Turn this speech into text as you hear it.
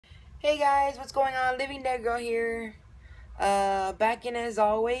Hey guys, what's going on? Living Dead Girl here. Back in as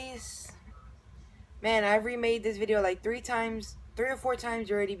always. Man, I've remade this video like 3 or 4 times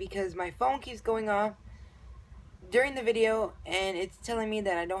already because my phone keeps going off during the video and it's telling me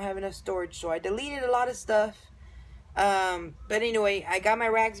that I don't have enough storage. So I deleted a lot of stuff. But anyway, I got my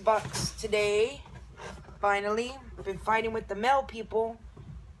R.A.G.S box today. Finally. I've been fighting with the mail people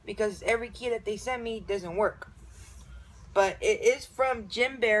because every key that they send me doesn't work. But it is from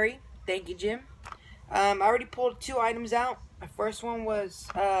Jim Barry. Thank you, Jim. I already pulled 2 items out. My first one was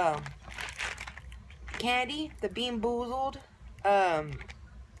candy, the Bean Boozled.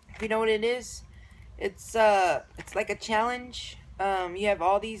 If you know what it is, it's like a challenge. You have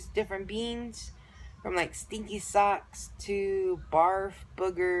all these different beans, from like stinky socks to barf,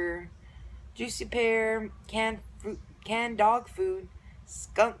 booger, juicy pear, canned dog food,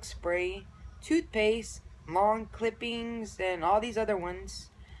 skunk spray, toothpaste, long clippings, and all these other ones.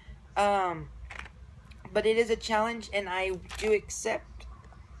 But it is a challenge, and I do accept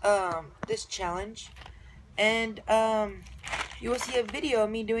this challenge. And you will see a video of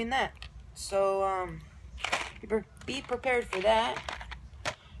me doing that. So be prepared for that.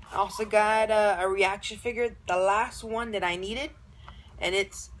 I also got a reaction figure, the last one that I needed, and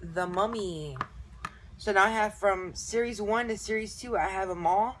it's the Mummy. So now I have from Series 1 to Series 2, I have them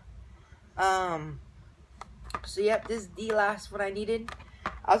all. So yep, this is the last one I needed.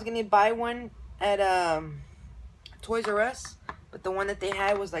 I was gonna buy one at Toys R Us, but the one that they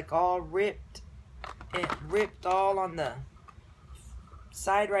had was like all ripped. It ripped all on the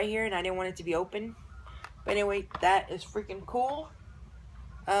side right here, and I didn't want it to be open. But anyway, that is freaking cool.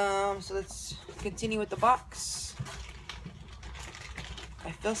 So let's continue with the box.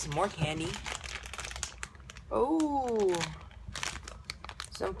 I feel some more candy. Oh,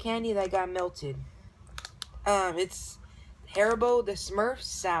 some candy that got melted. It's Haribo the Smurf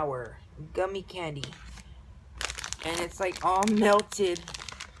Sour Gummy Candy. And it's like all melted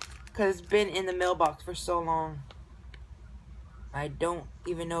because it's been in the mailbox for so long. I don't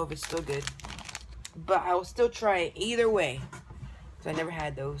even know if it's still good. But I will still try it either way. So I never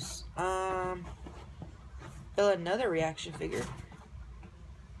had those. Another reaction figure.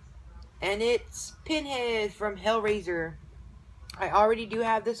 And it's Pinhead from Hellraiser. I already do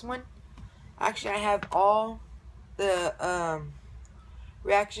have this one. Actually, I have all the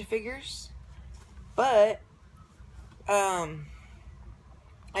reaction figures. But I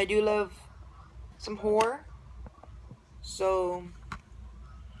do love some horror. So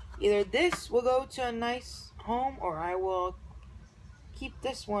either this will go to a nice home, or I will keep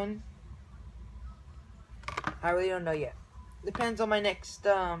this one. I really don't know yet. Depends on my next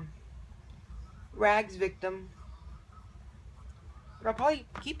R.A.G.S victim. But I'll probably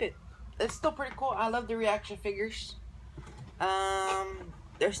keep it. It's still pretty cool. I love the reaction figures.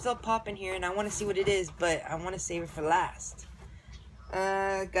 They're still popping here, and I want to see what it is, but I want to save it for last.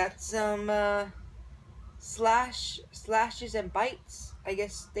 Got some slashes and bites. I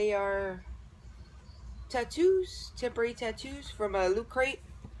guess they are tattoos, temporary tattoos from Loot Crate,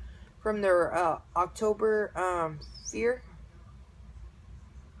 from their October Fear.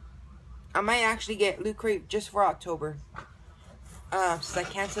 I might actually get Loot Crate just for October, since I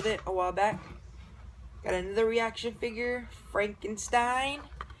canceled it a while back. Got another reaction figure, Frankenstein.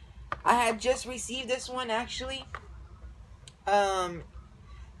 I had just received this one actually,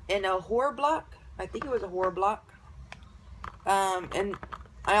 in a horror block. I think it was a horror block. And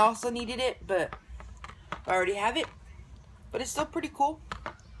I also needed it, but I already have it. But it's still pretty cool.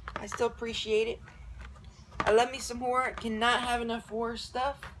 I still appreciate it. I love me some horror. I cannot have enough horror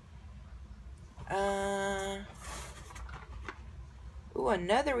stuff. Ooh,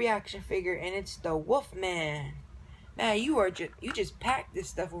 another reaction figure, and it's the Wolfman. Man, you just packed this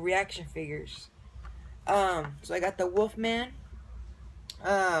stuff with reaction figures. So I got the Wolfman.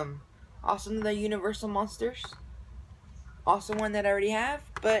 Also the Universal Monsters. Also one that I already have.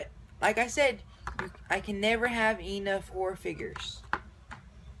 But like I said, I can never have enough horror figures.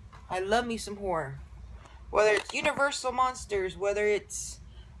 I love me some horror. Whether it's Universal Monsters, whether it's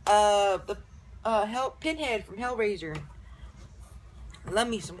the Pinhead from Hellraiser. I love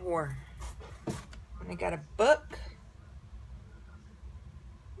me some horror. And I got a book.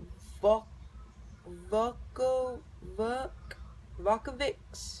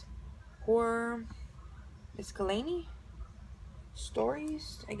 Volkovic's horror miscellany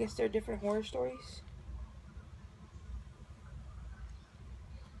stories. I guess they're different horror stories.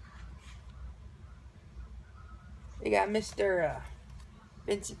 They got Mr.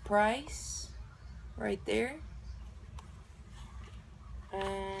 Vincent Price right there.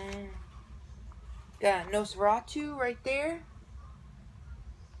 Got Nosferatu right there.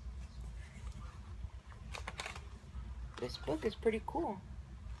 This book is pretty cool.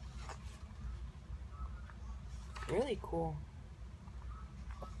 Really cool.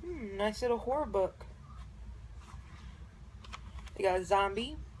 Nice little horror book. They got a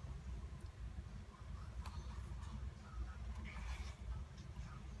zombie.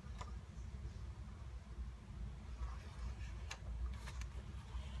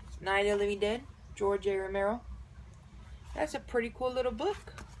 Night of the Living Dead, George A. Romero. That's a pretty cool little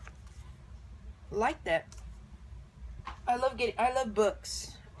book. I like that. I love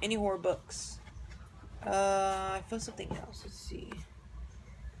books. Any horror books. I found something else. Let's see.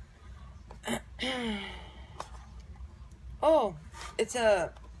 Oh, it's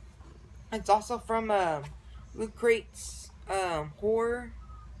also from Loot Crate's horror.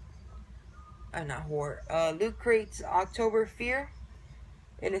 Not horror. Loot Crate's October Fear,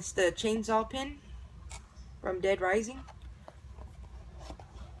 and it's the chainsaw pin from Dead Rising,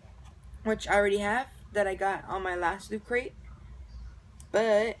 which I already have, that I got on my last Loot Crate.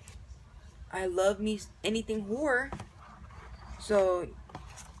 But I love me anything horror, so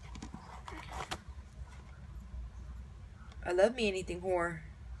I love me anything horror.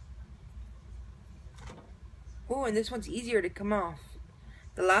 Oh, and this one's easier to come off.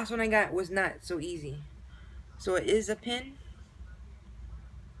 The last one I got was not so easy. So it is a pin.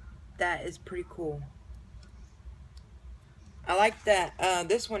 That is pretty cool. I like that.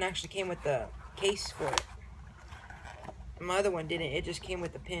 This one actually came with the case for it. My other one didn't. It just came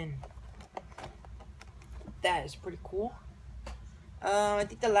with the pin. That is pretty cool. I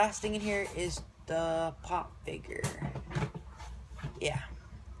think the last thing in here is the pop figure. Yeah.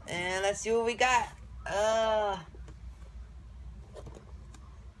 And let's see what we got.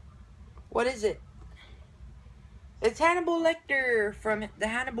 What is it? It's Hannibal Lecter from the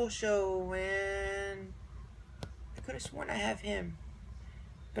Hannibal show, and I could have sworn I have him,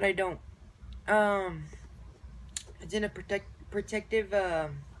 but I don't. It's in a protective,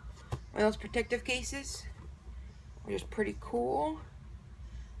 one of those protective cases, which is pretty cool.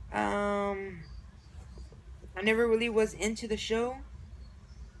 I never really was into the show,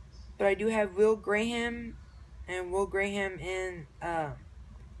 but I do have Will Graham, and Will Graham in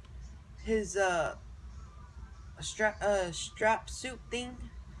his strap suit thing,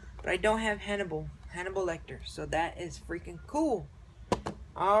 but I don't have Hannibal Lecter, so that is freaking cool.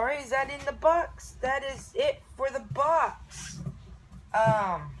 Alright, is that in the box? That is it for the box.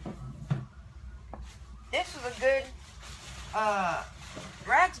 This was a good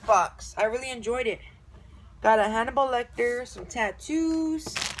R.A.G.S box. I really enjoyed it. Got a Hannibal Lecter, some tattoos,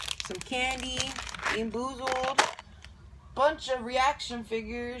 some candy, Bean Boozled, bunch of reaction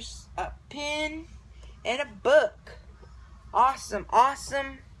figures, a pin, and a book. Awesome,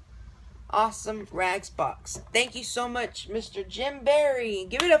 awesome, awesome R.A.G.S box. Thank you so much, Mr. Jim Barry.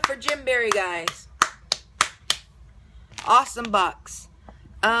 Give it up for Jim Barry, guys. Awesome box.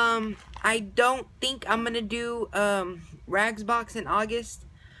 I don't think I'm gonna do R.A.G.S box in August.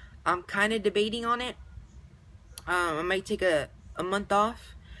 I'm kind of debating on it. I might take a month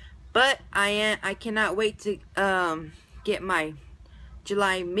off, but I cannot wait to get my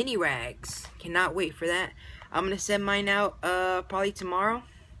July mini R.A.G.S. Cannot wait for that. I'm gonna send mine out probably tomorrow,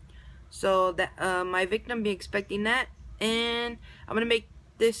 so that my victim be expecting that. And I'm gonna make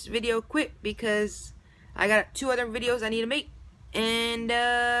this video quick because I got 2 other videos I need to make. And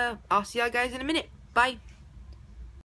I'll see y'all guys in a minute. Bye.